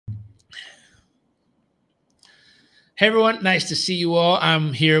Hey everyone, nice to see you all.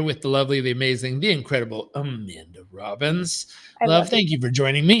 I'm here with the lovely, the amazing, the incredible Amanda Robbins. Love, thank you for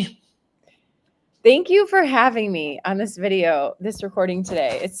joining me. Thank you for having me on this video, this recording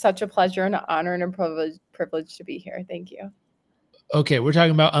today. It's such a pleasure and an honor and a privilege to be here. Thank you. Okay, we're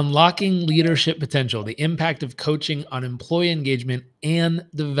talking about unlocking leadership potential, the impact of coaching on employee engagement and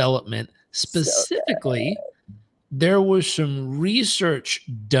development. Specifically, there was some research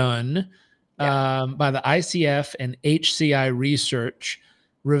done by the ICF and HCI research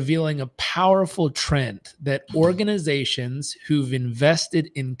revealing a powerful trend that organizations who've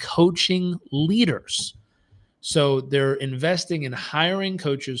invested in coaching leaders, so they're investing in hiring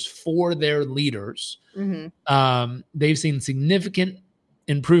coaches for their leaders, they've seen significant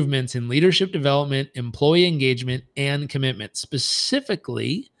improvements in leadership development, employee engagement, and commitment.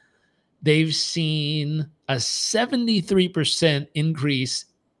 Specifically, they've seen a 73% increase.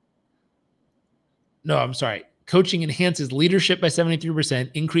 No, I'm sorry. Coaching enhances leadership by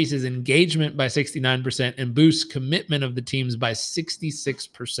 73%, increases engagement by 69%, and boosts commitment of the teams by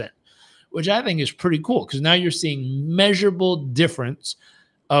 66%, which I think is pretty cool because now you're seeing measurable difference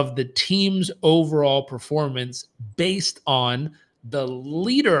of the team's overall performance based on the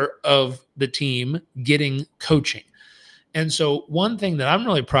leader of the team getting coaching. And so one thing that I'm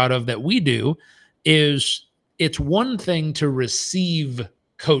really proud of that we do is it's one thing to receive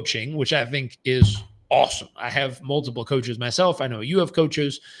coaching, which I think is awesome. I have multiple coaches myself. I know you have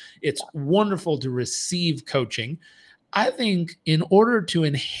coaches. It's wonderful to receive coaching. I think in order to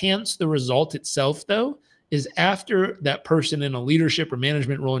enhance the result itself, though, is after that person in a leadership or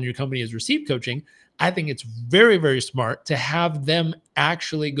management role in your company has received coaching, I think it's very, very smart to have them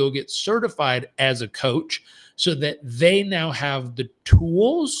actually go get certified as a coach so that they now have the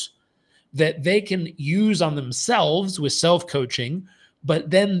tools that they can use on themselves with self-coaching,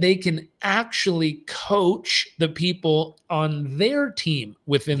 but then they can actually coach the people on their team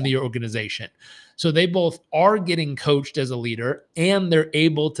within the organization. So they both are getting coached as a leader and they're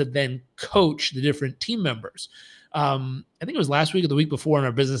able to then coach the different team members. I think it was last week or the week before in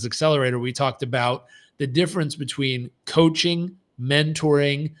our Business Accelerator, we talked about the difference between coaching,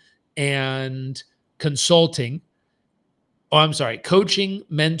 mentoring, and consulting. Oh, I'm sorry, coaching,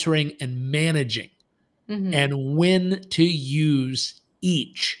 mentoring, and managing, and when to use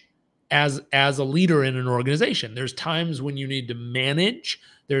each as a leader in an organization. There's times when you need to manage,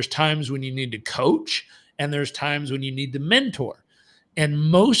 there's times when you need to coach, and there's times when you need to mentor. And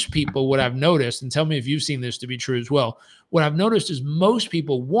most people, what I've noticed, and tell me if you've seen this to be true as well, what I've noticed is most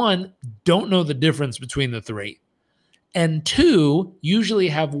people, one, don't know the difference between the three, and two, usually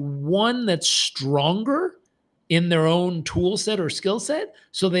have one that's stronger in their own tool set or skill set,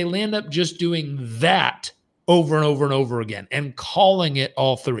 so they land up just doing that over and over and over again and calling it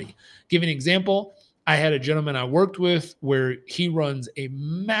all three. Give an example. I had a gentleman I worked with where he runs a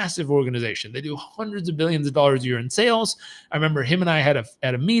massive organization. They do hundreds of billions of dollars a year in sales. I remember him and I had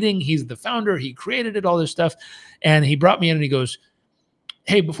a meeting. He's the founder. He created it, all this stuff. And he brought me in and he goes,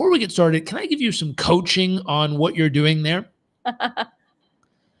 "Hey, before we get started, can I give you some coaching on what you're doing there?" And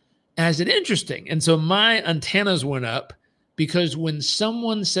I said, "Interesting." And so my antennas went up because when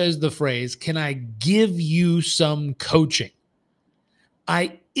someone says the phrase, "Can I give you some coaching?"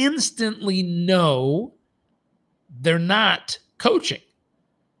 I instantly know they're not coaching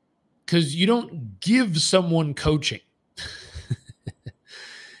because you don't give someone coaching.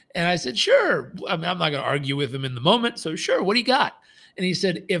 And I said, "Sure." I mean, I'm not going to argue with him in the moment. So sure, what do you got? And he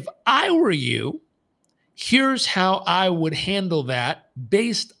said, "If I were you, here's how I would handle that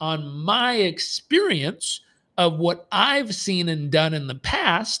based on my experience of what I've seen and done in the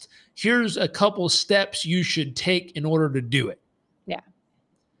past. Here's a couple steps you should take in order to do it." Yeah.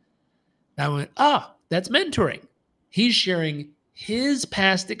 I went, that's mentoring. He's sharing his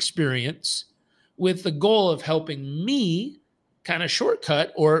past experience with the goal of helping me kind of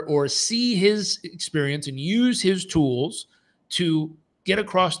shortcut or see his experience and use his tools to get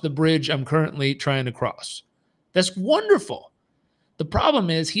across the bridge I'm currently trying to cross. That's wonderful. The problem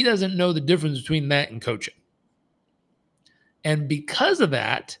is he doesn't know the difference between that and coaching. And because of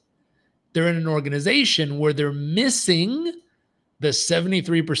that, they're in an organization where they're missing the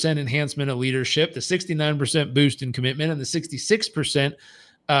 73% enhancement of leadership, the 69% boost in commitment, and the 66%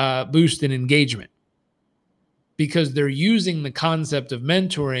 boost in engagement, because they're using the concept of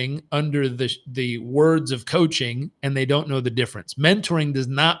mentoring under the words of coaching, and they don't know the difference. Mentoring does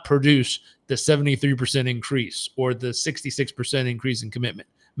not produce the 73% increase or the 66% increase in commitment.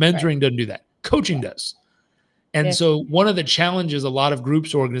 Mentoring doesn't do that. Coaching does. And so one of the challenges a lot of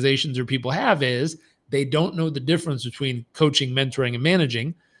groups, organizations, or people have is they don't know the difference between coaching, mentoring, and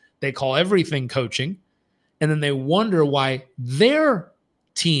managing. They call everything coaching. And then they wonder why their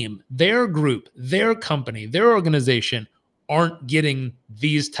team, their group, their company, their organization aren't getting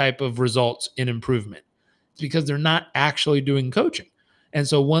these type of results in improvement. It's because they're not actually doing coaching. And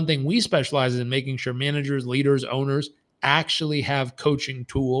so one thing we specialize in making sure managers, leaders, owners actually have coaching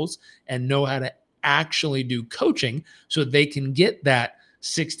tools and know how to actually do coaching so they can get that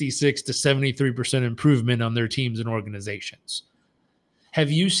 66 to 73% improvement on their teams and organizations.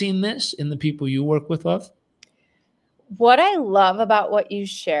 Have you seen this in the people you work with, Love? What I love about what you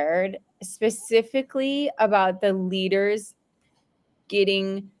shared, specifically about the leaders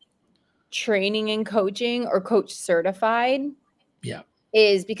getting training and coaching or coach certified,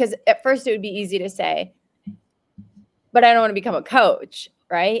 is because at first it would be easy to say, but I don't want to become a coach,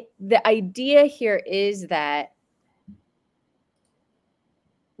 right? The idea here is that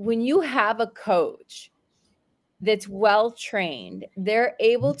when you have a coach that's well trained, they're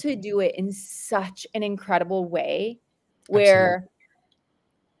able to do it in such an incredible way where, absolutely.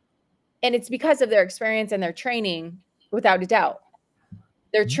 And it's because of their experience and their training, without a doubt.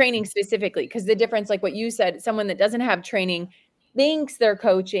 Their training specifically, because the difference, like what you said, someone that doesn't have training thinks they're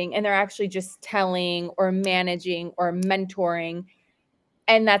coaching and they're actually just telling or managing or mentoring,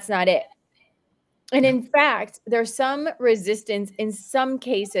 and that's not it. And in fact, there's some resistance in some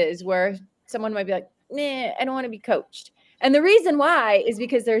cases where someone might be like, nah, I don't want to be coached. And the reason why is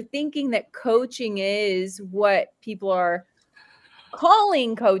because they're thinking that coaching is what people are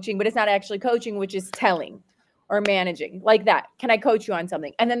calling coaching, but it's not actually coaching, which is telling or managing, like that. Can I coach you on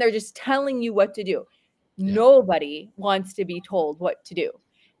something? And then they're just telling you what to do. Yeah. Nobody wants to be told what to do.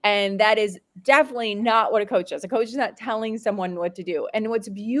 And that is definitely not what a coach does. A coach is not telling someone what to do. And what's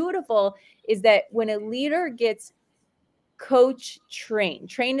beautiful is that when a leader gets coach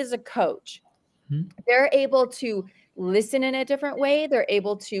trained as a coach, they're able to listen in a different way. They're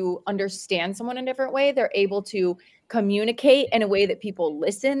able to understand someone in a different way. They're able to communicate in a way that people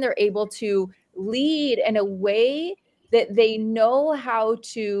listen. They're able to lead in a way that they know how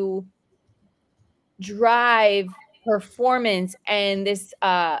to drive performance and this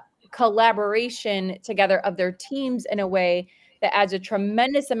collaboration together of their teams in a way that adds a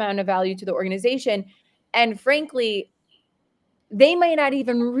tremendous amount of value to the organization. And frankly, they might not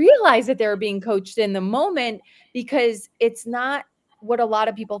even realize that they're being coached in the moment because it's not what a lot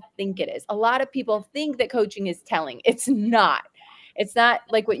of people think it is. A lot of people think that coaching is telling. It's not. It's not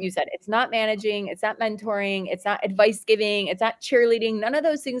like what you said. It's not managing. It's not mentoring. It's not advice giving. It's not cheerleading. None of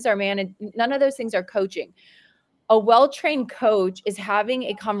those things are none of those things are coaching. A well-trained coach is having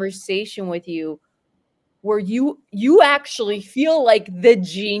a conversation with you where you actually feel like the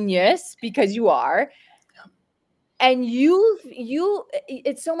genius, because you are. And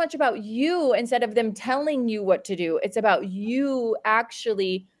it's so much about you instead of them telling you what to do. It's about you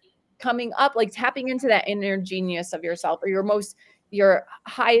actually coming up, like tapping into that inner genius of yourself, or your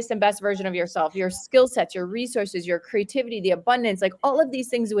highest and best version of yourself, your skill sets, your resources, your creativity, the abundance, like all of these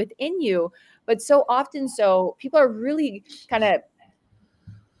things within you. But so often, people are really kind of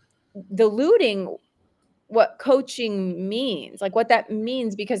diluting what coaching means, like what that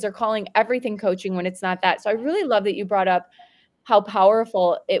means, because they're calling everything coaching when it's not that. So I really love that you brought up how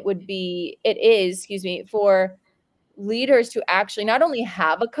powerful it is, for leaders to actually not only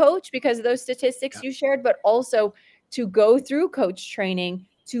have a coach because of those statistics you shared, but also to go through coach training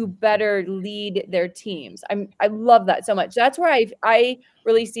to better lead their teams. I love that so much. That's where I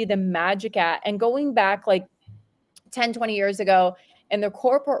really see the magic at. And going back like 10, 20 years ago in the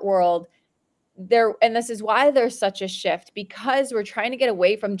corporate world, and this is why there's such a shift, because we're trying to get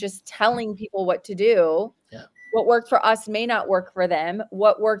away from just telling people what to do. Yeah. What worked for us may not work for them.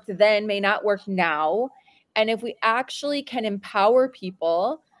 What worked then may not work now. And if we actually can empower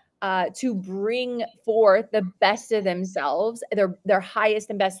people to bring forth the best of themselves, their highest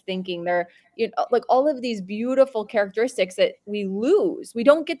and best thinking, like all of these beautiful characteristics that we lose. We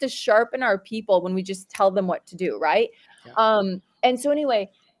don't get to sharpen our people when we just tell them what to do, right? Yeah. And so anyway,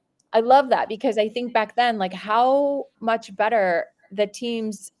 I love that, because I think back then, like how much better the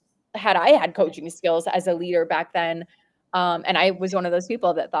teams had I had coaching skills as a leader back then. And I was one of those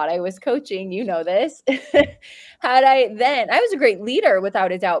people that thought I was coaching, you know this. I was a great leader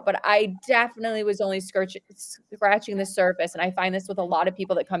without a doubt, but I definitely was only scratching the surface. And I find this with a lot of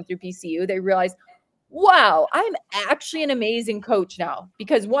people that come through PCU. They realize, wow, I'm actually an amazing coach now,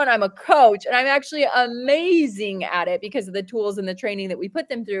 because one, I'm a coach and I'm actually amazing at it because of the tools and the training that we put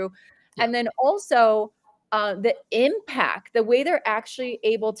them through. Yeah. And then also the impact, the way they're actually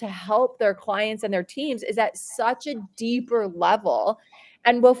able to help their clients and their teams is at such a deeper level.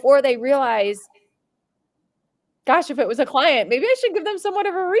 And before they realize Gosh, if it was a client, maybe I should give them somewhat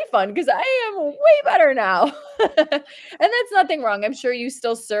of a refund because I am way better now. And that's nothing wrong. I'm sure you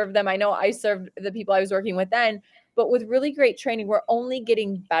still serve them. I know I served the people I was working with then, but with really great training, we're only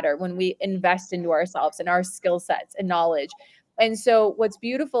getting better when we invest into ourselves and our skill sets and knowledge. And so what's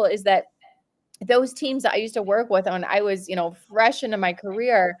beautiful is that those teams that I used to work with when I was, fresh into my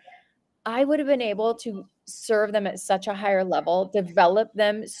career, I would have been able to serve them at such a higher level, develop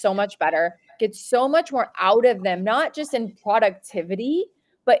them so much better, get so much more out of them, not just in productivity,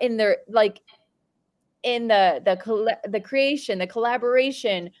 but in their like in the creation, the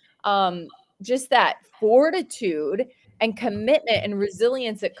collaboration, just that fortitude and commitment and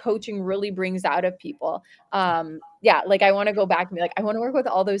resilience that coaching really brings out of people. Yeah, like I want to go back and be like, I want to work with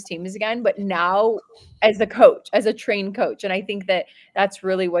all those teams again, but now as a coach, as a trained coach. And I think that that's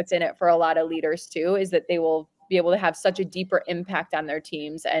really what's in it for a lot of leaders too, is that they will be able to have such a deeper impact on their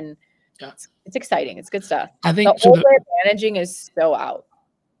teams. And it's exciting. It's good stuff. I think the old way of managing is so out.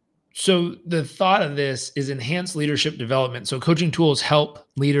 So the thought of this is enhanced leadership development. So coaching tools help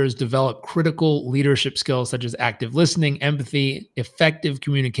leaders develop critical leadership skills such as active listening, empathy, effective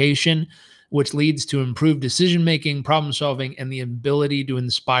communication, which leads to improved decision-making, problem solving, and the ability to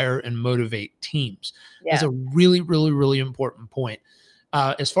inspire and motivate teams. Yeah. That's a really, really, really important point.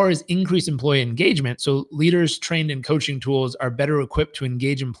 As far as increased employee engagement, so leaders trained in coaching tools are better equipped to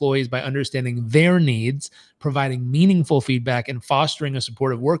engage employees by understanding their needs, providing meaningful feedback, and fostering a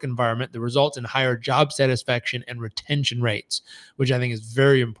supportive work environment that results in higher job satisfaction and retention rates, which I think is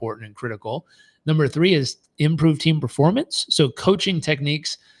very important and critical. Number 3 is improved team performance. So coaching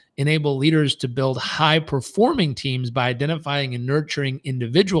techniques enable leaders to build high-performing teams by identifying and nurturing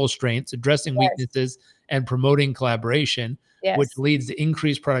individual strengths, addressing weaknesses, and promoting collaboration. Yes. Which leads to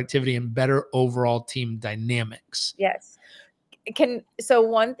increased productivity and better overall team dynamics. Yes. So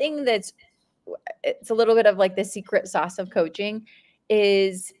one thing it's a little bit of like the secret sauce of coaching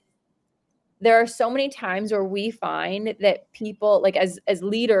is there are so many times where we find that people, like as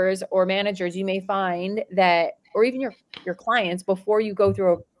leaders or managers, you may find that, or even your clients, before you go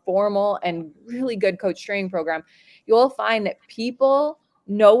through a formal and really good coach training program, you'll find that people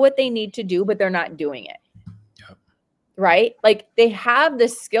know what they need to do, but they're not doing it. Right? Like they have the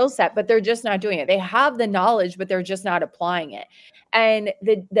skill set, but they're just not doing it. They have the knowledge, but they're just not applying it. And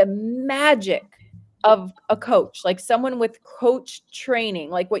the magic of a coach, like someone with coach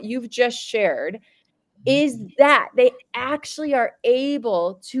training, like what you've just shared, is that they actually are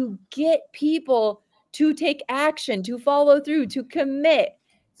able to get people to take action, to follow through, to commit,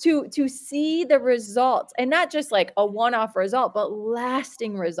 to see the results, and not just like a one-off result, but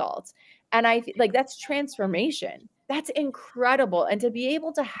lasting results. And I feel like that's transformation. That's incredible. And to be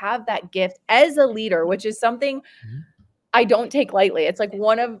able to have that gift as a leader, which is something I don't take lightly. It's like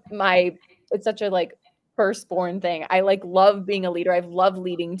it's such a like firstborn thing. I like love being a leader. I've loved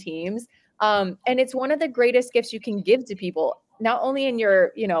leading teams. And it's one of the greatest gifts you can give to people, not only in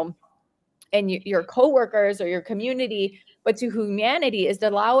your, and your coworkers or your community, but to humanity, is to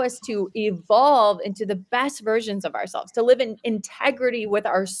allow us to evolve into the best versions of ourselves, to live in integrity with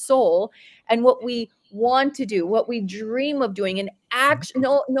our soul and what we want to do, what we dream of doing, and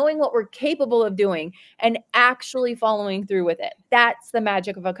knowing what we're capable of doing and actually following through with it. That's the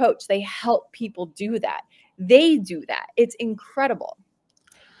magic of a coach. They help people do that. They do that. It's incredible.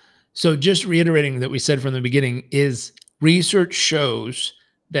 So just reiterating that we said from the beginning is research shows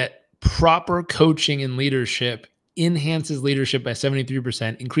that proper coaching and leadership enhances leadership by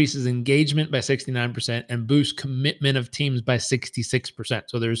 73%, increases engagement by 69%, and boosts commitment of teams by 66%.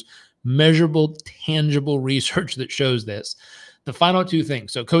 So there's measurable, tangible research that shows this. The final 2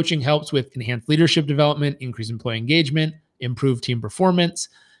 things. So coaching helps with enhanced leadership development, increase employee engagement, improve team performance.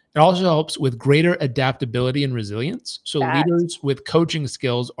 It also helps with greater adaptability and resilience. So leaders with coaching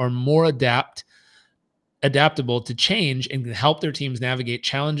skills are more adaptable to change and can help their teams navigate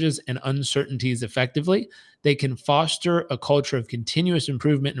challenges and uncertainties effectively. They can foster a culture of continuous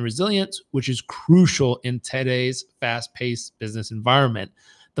improvement and resilience, which is crucial in today's fast-paced business environment.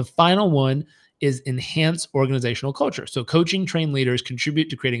 The final one is enhance organizational culture. So coaching trained leaders contribute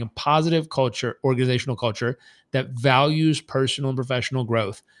to creating a positive organizational culture that values personal and professional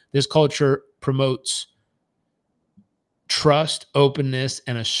growth. This culture promotes trust, openness,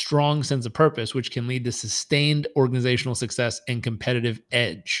 and a strong sense of purpose, which can lead to sustained organizational success and competitive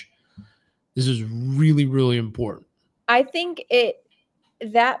edge. This is really, really important. I think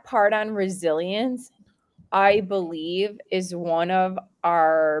that part on resilience, I believe, is one of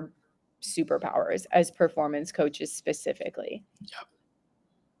our superpowers as performance coaches specifically. Yep.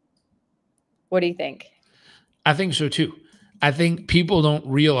 What do you think? I think so too. I think people don't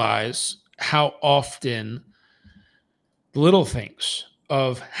realize how often little things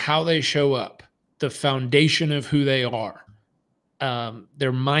of how they show up, the foundation of who they are,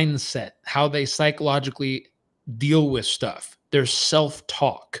 their mindset, how they psychologically deal with stuff, their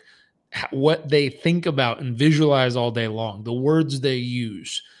self-talk, what they think about and visualize all day long, the words they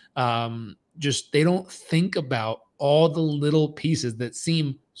use. Just they don't think about all the little pieces that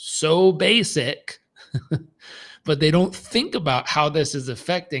seem so basic, but they don't think about how this is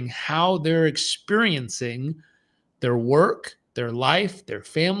affecting how they're experiencing their work, their life, their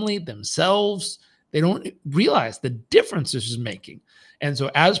family, themselves. They don't realize the difference this is making. And so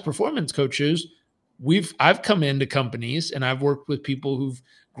as performance coaches, I've come into companies and I've worked with people who've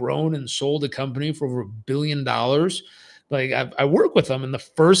grown and sold a company for over $1 billion. Like I work with them, and the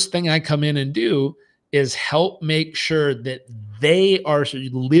first thing I come in and do is help make sure that they are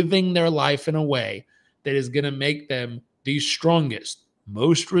living their life in a way that is going to make them the strongest,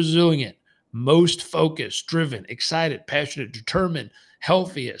 most resilient, most focused, driven, excited, passionate, determined,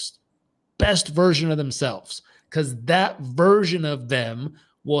 healthiest, best version of themselves. Because that version of them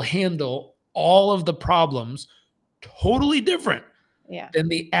will handle all of the problems totally different than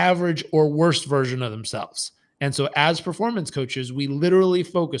the average or worst version of themselves. And so as performance coaches, we literally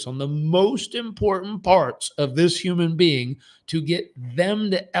focus on the most important parts of this human being to get them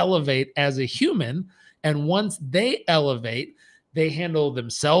to elevate as a human. And once they elevate, they handle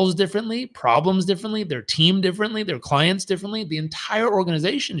themselves differently, problems differently, their team differently, their clients differently, the entire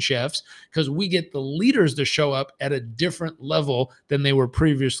organization shifts, because we get the leaders to show up at a different level than they were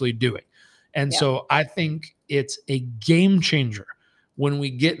previously doing. And so I think it's a game changer when we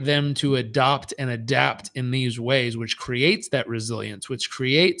get them to adopt and adapt in these ways, which creates that resilience, which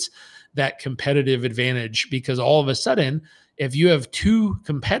creates that competitive advantage. Because all of a sudden, if you have two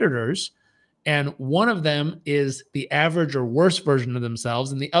competitors and one of them is the average or worst version of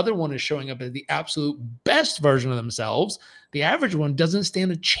themselves, and the other one is showing up as the absolute best version of themselves, the average one doesn't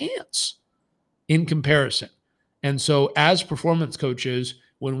stand a chance in comparison. And so as performance coaches,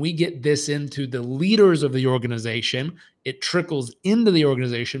 when we get this into the leaders of the organization, it trickles into the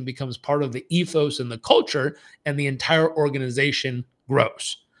organization, becomes part of the ethos and the culture, and the entire organization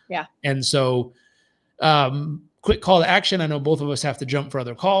grows. Yeah. And so quick call to action. I know both of us have to jump for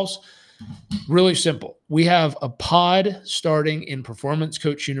other calls. Really simple. We have a pod starting in Performance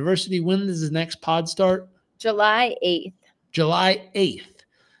Coach University. When does the next pod start? July 8th. July 8th.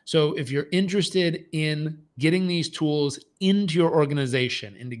 So if you're interested in getting these tools into your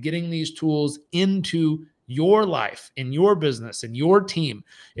organization, into getting these tools into your life, in your business, in your team,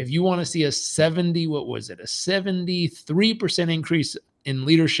 if you want to see a 73% increase in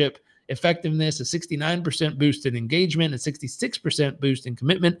leadership effectiveness, a 69% boost in engagement, a 66% boost in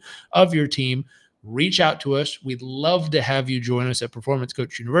commitment of your team, reach out to us. We'd love to have you join us at Performance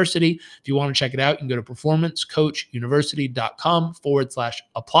Coach University. If you want to check it out, you can go to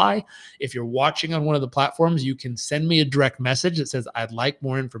performancecoachuniversity.com/apply. If you're watching on one of the platforms, you can send me a direct message that says, I'd like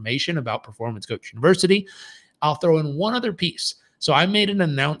more information about Performance Coach University. I'll throw in one other piece. So I made an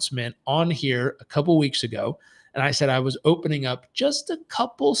announcement on here a couple weeks ago, and I said I was opening up just a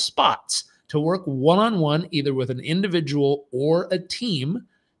couple spots to work one-on-one, either with an individual or a team,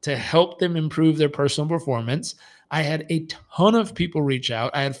 to help them improve their personal performance. I had a ton of people reach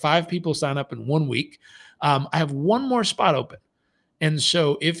out. I had 5 people sign up in 1 week. I have one more spot open. And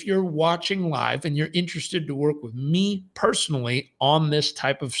so if you're watching live and you're interested to work with me personally on this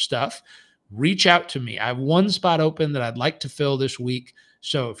type of stuff, reach out to me. I have one spot open that I'd like to fill this week.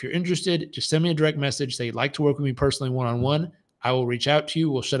 So if you're interested, just send me a direct message, say you'd like to work with me personally one-on-one. I will reach out to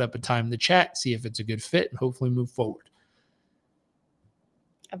you. We'll set up a time to chat, see if it's a good fit, and hopefully move forward.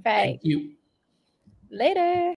 Okay. Thank you. Later.